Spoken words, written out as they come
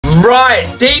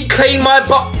Right, deep clean my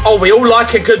butt. Oh, we all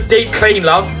like a good deep clean,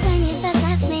 love.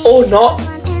 Or not.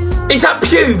 Is that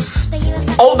pubes?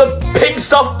 All the pink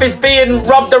stuff is being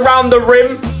rubbed around the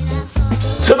rim.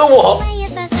 To the what?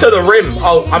 To the rim.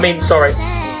 Oh, I mean, sorry.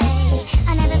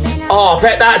 Oh, I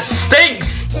bet that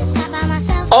stinks.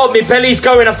 Oh, my belly's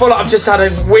going. I feel like I've just had a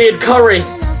weird curry.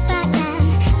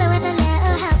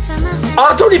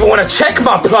 I don't even want to check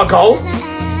my plug hole.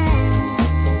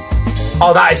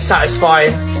 Oh, that is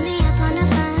satisfying.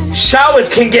 Showers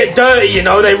can get dirty, you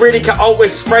know. They really can. Oh, we're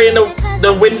spraying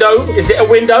the window. Is it a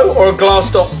window or a glass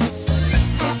top?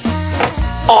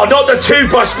 Oh, not the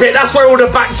toothbrush bit. That's where all the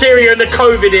bacteria and the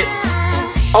COVID is.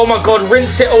 Oh my God,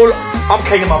 rinse it all. I'm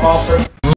cleaning my bathroom.